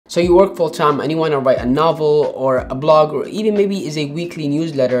So you work full-time and you want to write a novel or a blog, or even maybe is a weekly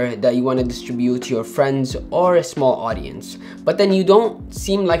newsletter that you want to distribute to your friends or a small audience. But then you don't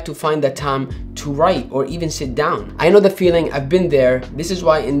seem like to find the time to write or even sit down. I know the feeling, I've been there. This is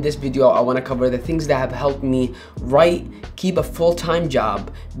why in this video I want to cover the things that have helped me write, keep a full-time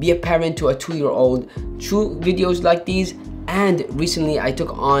job, be a parent to a 2-year-old, shoot videos like these. And recently I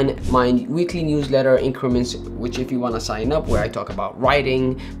took on my weekly newsletter increments, which if you want to sign up, where I talk about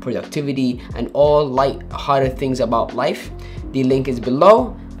writing, productivity, and all light-hearted things about life. The link is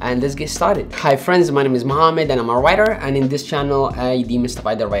below, and let's get started. Hi friends, my name is Mohamed and I'm a writer, and in this channel I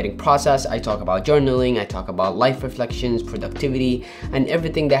demystify the writing process. I talk about journaling, I talk about life reflections, productivity, and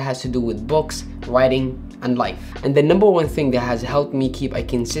everything that has to do with books, writing, and life. And the number one thing that has helped me keep a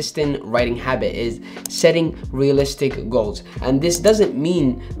consistent writing habit is setting realistic goals. And this doesn't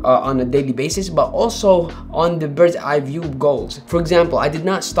mean on a daily basis, but also on the bird's eye view goals. For example, I did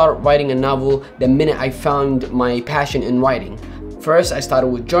not start writing a novel the minute I found my passion in writing. First, I started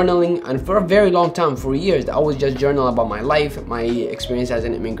with journaling, and for a very long time, for years, I was just journaling about my life, my experience as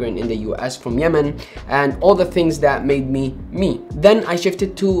an immigrant in the US from Yemen, and all the things that made me me. Then I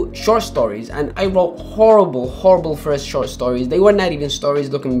shifted to short stories, and I wrote horrible first short stories. They were not even stories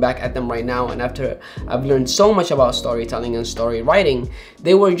looking back at them right now, and after I've learned so much about storytelling and story writing,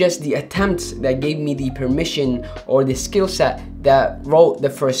 they were just the attempts that gave me the permission or the skill set that wrote the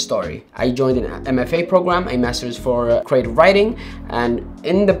first story. I joined an MFA program, a Master's for Creative Writing, and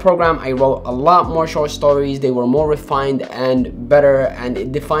in the program I wrote a lot more short stories. They were more refined and better, and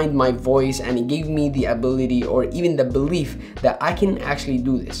it defined my voice, and it gave me the ability or even the belief that I can actually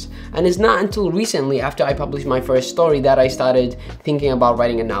do this. And it's not until recently, after I published my first story, that I started thinking about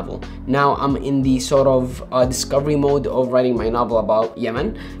writing a novel. Now I'm in the sort of discovery mode of writing my novel about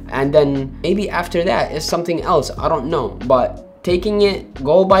Yemen, and then maybe after that is something else, I don't know, but taking it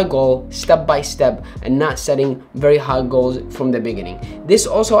goal by goal, step by step, and not setting very high goals from the beginning. This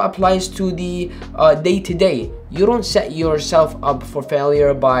also applies to the day-to-day. You don't set yourself up for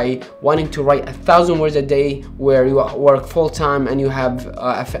failure by wanting to write 1,000 words a day where you work full-time and you have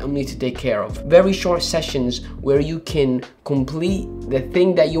a family to take care of. Very short sessions where you can complete the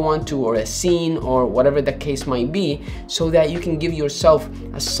thing that you want to, or a scene, or whatever the case might be, so that you can give yourself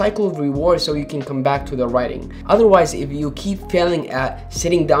a cycle of reward so you can come back to the writing. Otherwise, if you keep failing at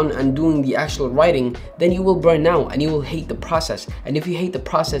sitting down and doing the actual writing, then you will burn out and you will hate the process. And if you hate the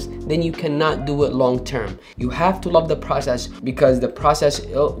process, then you cannot do it long term. You have to love the process, because the process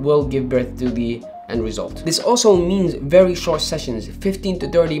will give birth to the end result. This also means very short sessions, 15 to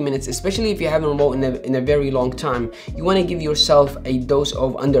 30 minutes, especially if you haven't wrote in a very long time. You want to give yourself a dose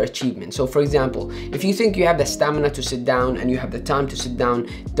of underachievement. So for example, if you think you have the stamina to sit down and you have the time to sit down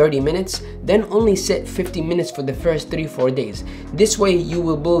 30 minutes, then only sit 50 minutes for the first 3-4 days. This way you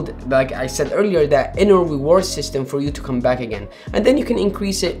will build, like I said earlier, that inner reward system for you to come back again. And then you can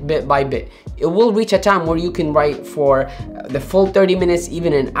increase it bit by bit. It will reach a time where you can write for the full 30 minutes,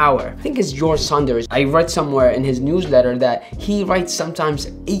 even an hour. I think it's George Saunders. I read somewhere in his newsletter that he writes sometimes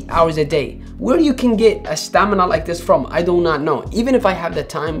 8 hours a day. Where you can get a stamina like this from, I do not know. Even if I have the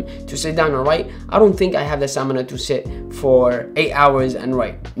time to sit down and write, I don't think I have the stamina to sit for 8 hours and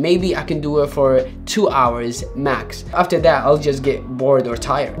write. Maybe I can do it for 2 hours max. After that, I'll just get bored or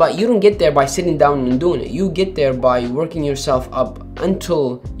tired. But you don't get there by sitting down and doing it. You get there by working yourself up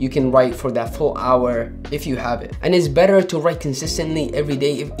until you can write for that full hour if you have it. And it's better to write consistently every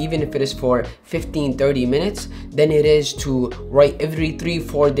day, even if it is for 15-30 minutes, than it is to write every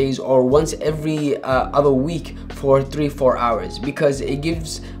 3-4 days or once every other week for 3-4 hours, because it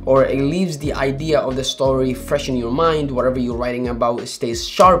gives, or it leaves the idea of the story fresh in your mind. Whatever you're writing about, it stays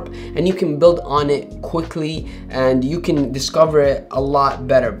sharp, and you can build on it quickly and you can discover it a lot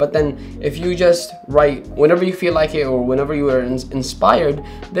better. But then if you just write whenever you feel like it or whenever you are inspired,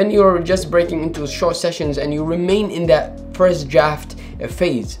 then you're just breaking into short sessions and you remain in that first draft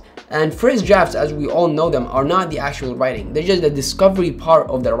phase. And first drafts, as we all know them, are not the actual writing. They're just the discovery part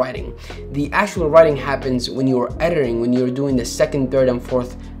of the writing. The actual writing happens when you're editing, when you're doing the second, third, and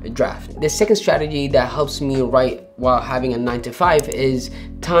fourth draft. The second strategy that helps me write while having a 9-to-5 is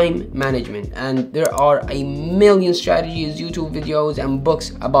time management. And there are a million strategies, YouTube videos, and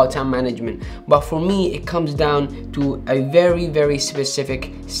books about time management. But for me, it comes down to a very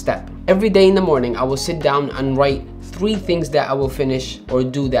specific step. Every day in the morning, I will sit down and write 3 things that I will finish or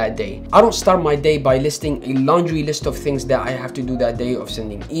do that day. I don't start my day by listing a laundry list of things that I have to do that day, of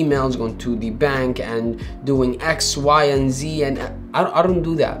sending emails, going to the bank, and doing X, Y, and Z, and I don't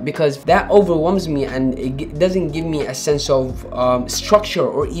do that, because that overwhelms me and it doesn't give me a sense of structure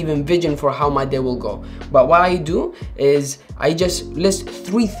or even vision for how my day will go. But what I do is I just list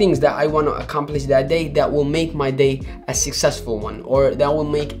 3 things that I want to accomplish that day that will make my day a successful one, or that will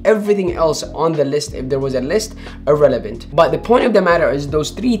make everything else on the list, if there was a list, irrelevant. But the point of the matter is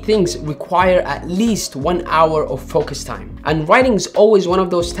those 3 things require at least 1 hour of focus time. And writing is always one of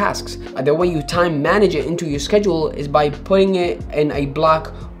those tasks. The way you time manage it into your schedule is by putting it in a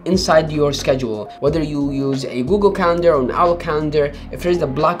block inside your schedule. Whether you use a Google Calendar or an Owl Calendar, if there's a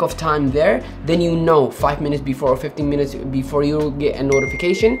block of time there, then you know 5 minutes before or 15 minutes before you get a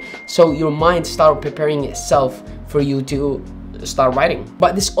notification, so your mind start preparing itself for you to start writing.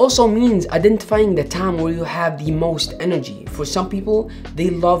 But this also means identifying the time where you have the most energy. For some people,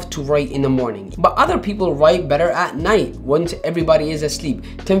 they love to write in the morning, but other people write better at night once everybody is asleep.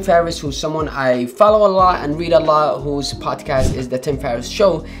 Tim Ferriss, who's someone I follow a lot and read a lot, whose podcast is the Tim Ferriss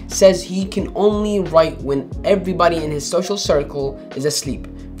Show, says he can only write when everybody in his social circle is asleep.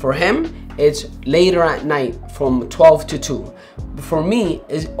 For him, it's later at night from 12 to 2. For me,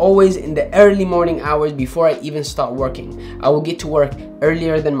 it's always in the early morning hours before I even start working. I will get to work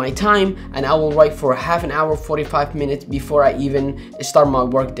earlier than my time, and I will write for half an hour, 45 minutes before I even start my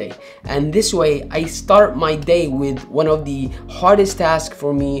work day. And this way, I start my day with one of the hardest tasks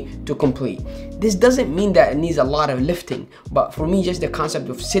for me to complete. This doesn't mean that it needs a lot of lifting, but for me, just the concept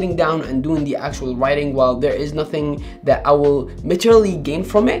of sitting down and doing the actual writing, while there is nothing that I will materially gain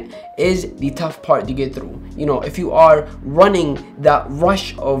from it, is the tough part to get through. You know, if you are running, that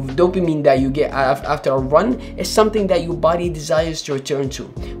rush of dopamine that you get after a run is something that your body desires to return to.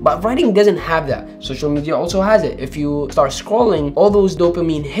 But writing doesn't have that. Social media also has it. If you start scrolling, all those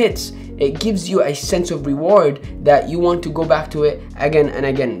dopamine hits, it gives you a sense of reward that you want to go back to it again and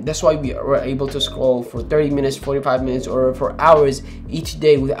again. That's why we are able to scroll for 30 minutes, 45 minutes, or for hours each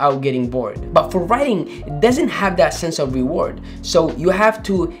day without getting bored. But for writing, it doesn't have that sense of reward. So you have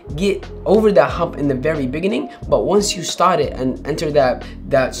to get over that hump in the very beginning, but once you start it and enter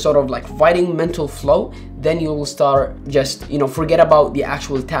that sort of like writing mental flow, then you will start just, forget about the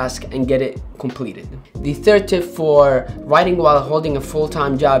actual task and get it completed. The third tip for writing while holding a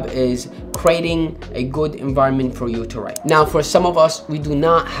full-time job is creating a good environment for you to write. Now, for some of us, we do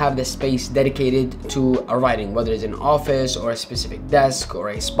not have the space dedicated to a writing, whether it's an office or a specific desk or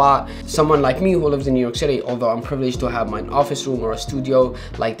a spot. Someone like me who lives in New York City, although I'm privileged to have my office room or a studio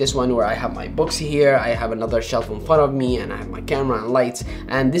like this one where I have my books here, I have another shelf in front of me, and I have my camera and lights,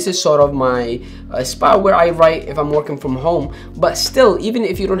 and this is sort of my spot where I write if I'm working from home. But still, even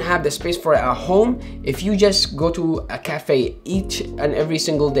if you don't have the space for it at home, if you just go to a cafe each and every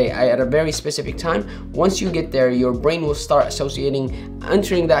single day at a very specific time, once you get there, your brain will start associating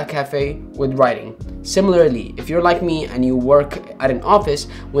entering that cafe with writing. Similarly, if you're like me and you work at an office,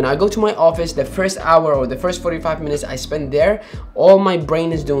 when I go to my office, the first hour or the first 45 minutes I spend there, all my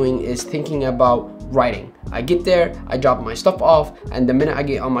brain is doing is thinking about writing. I get there, I drop my stuff off, and the minute I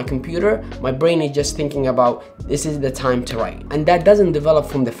get on my computer, my brain is just thinking about this is the time to write. And that doesn't develop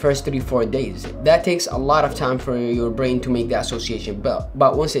from the first 3-4 days. That takes a lot of time for your brain to make that association.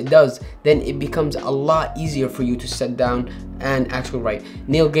 But once it does, then it becomes a lot easier for you to sit down and actually write.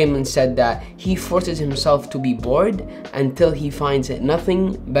 Neil Gaiman said that he forces himself to be bored until he finds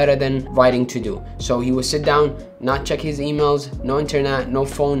nothing better than writing to do. So he would sit down, not check his emails, no internet, no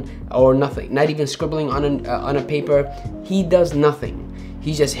phone, or nothing, not even scribbling on a paper. He does nothing.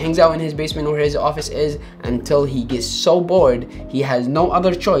 He just hangs out in his basement where his office is until he gets so bored he has no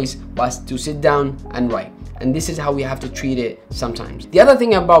other choice but to sit down and write. And this is how we have to treat it sometimes. The other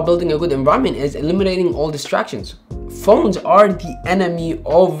thing about building a good environment is eliminating all distractions. Phones are the enemy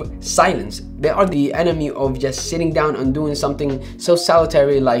of silence. They are the enemy of just sitting down and doing something so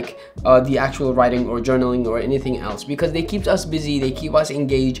salutary like the actual writing or journaling or anything else, because they keep us busy, they keep us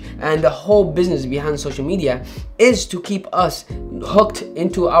engaged, and the whole business behind social media is to keep us hooked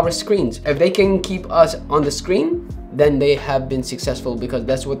into our screens. If they can keep us on the screen, then they have been successful, because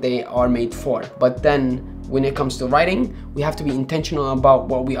that's what they are made for. But then when it comes to writing, we have to be intentional about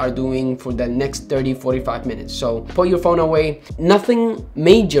what we are doing for the next 30-45 minutes. So put your phone away. Nothing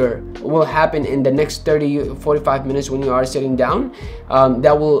major will happen in the next 30-45 minutes when you are sitting down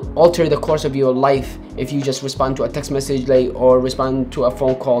that will alter the course of your life if you just respond to a text message late or respond to a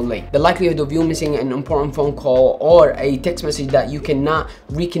phone call late. The likelihood of you missing an important phone call or a text message that you cannot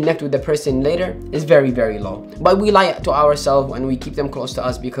reconnect with the person later is very, very low. But we lie to ourselves and we keep them close to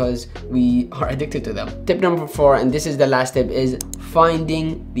us because we are addicted to them. Tip number 4, and this is the last tip, is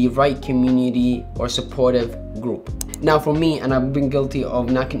finding the right community or supportive group. Now for me, and I've been guilty of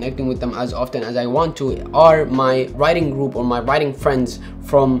not connecting with them as often as I want to, are my writing group or my writing friends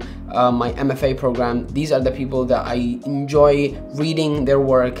from my MFA program. These are the people that I enjoy reading their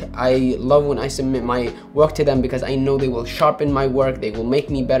work. I love when I submit my work to them because I know they will sharpen my work, they will make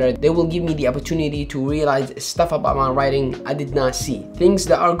me better, they will give me the opportunity to realize stuff about my writing I did not see, things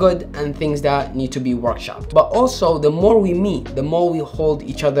that are good and things that need to be workshopped. But also, the more we meet, the more we hold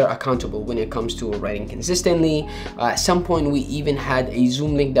each other accountable when it comes to writing consistently. At some point we even had a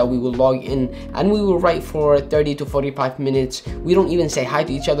Zoom link that we will log in and we will write for 30 to 45 minutes. We don't even say hi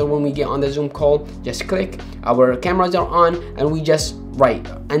to each other when we get on the Zoom call. Just click, our cameras are on, and we just write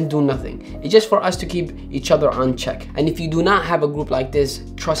and do nothing. It's just for us to keep each other on check. And if you do not have a group like this,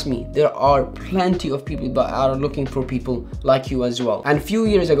 trust me, there are plenty of people that are looking for people like you as well. And a few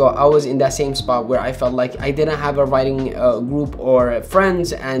years ago, I was in that same spot where I felt like I didn't have a writing group or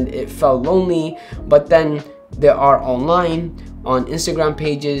friends, and it felt lonely. But then they are online, on Instagram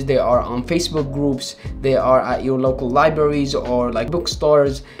pages, they are on Facebook groups, they are at your local libraries or like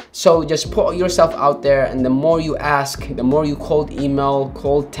bookstores. So just put yourself out there, and the more you ask, the more you cold email,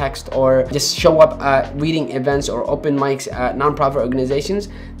 cold text, or just show up at reading events or open mics at nonprofit organizations,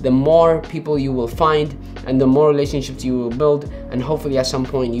 the more people you will find and the more relationships you will build, and hopefully at some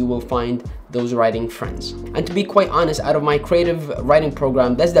point you will find those writing friends. And to be quite honest, out of my creative writing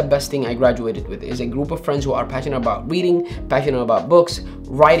program, that's the best thing I graduated with, is a group of friends who are passionate about reading, passionate about books,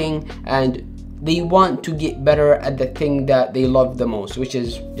 writing, and they want to get better at the thing that they love the most, which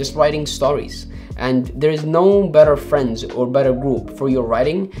is just writing stories. And there is no better friends or better group for your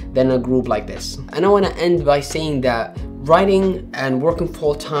writing than a group like this. And I want to end by saying that writing and working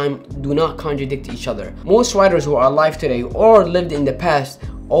full-time do not contradict each other. Most writers who are alive today or lived in the past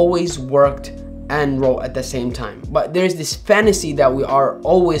always worked and wrote at the same time. But there's this fantasy that we are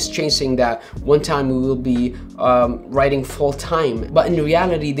always chasing, that one time we will be writing full-time. But in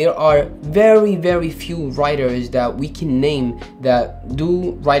reality, there are very, very few writers that we can name that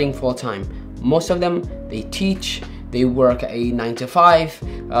do writing full-time. Most of them, they teach, they work a 9 to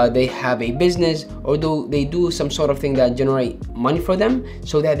 5, they have a business, or they do some sort of thing that generate money for them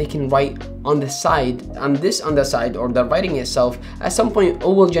so that they can write on the side. And this on the side, or the writing itself, at some point it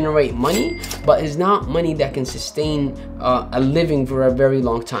will generate money, but it's not money that can sustain a living for a very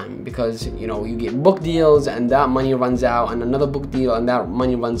long time, because you know, you get book deals and that money runs out, and another book deal and that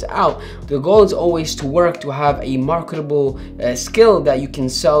money runs out. The goal is always to work to have a marketable skill that you can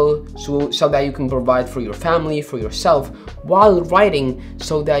sell, so that you can provide for your family, for yourself, while writing,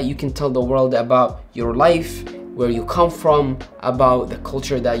 so that you can tell the world about your life, where you come from, about the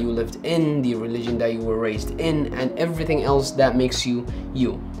culture that you lived in, the religion that you were raised in, and everything else that makes you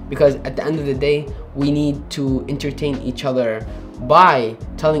you. Because at the end of the day, we need to entertain each other by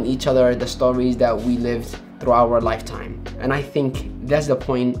telling each other the stories that we lived through our lifetime. And I think that's the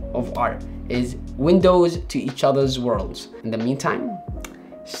point of art, is windows to each other's worlds. In the meantime,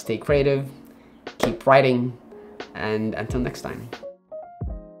 stay creative, keep writing, and until next time.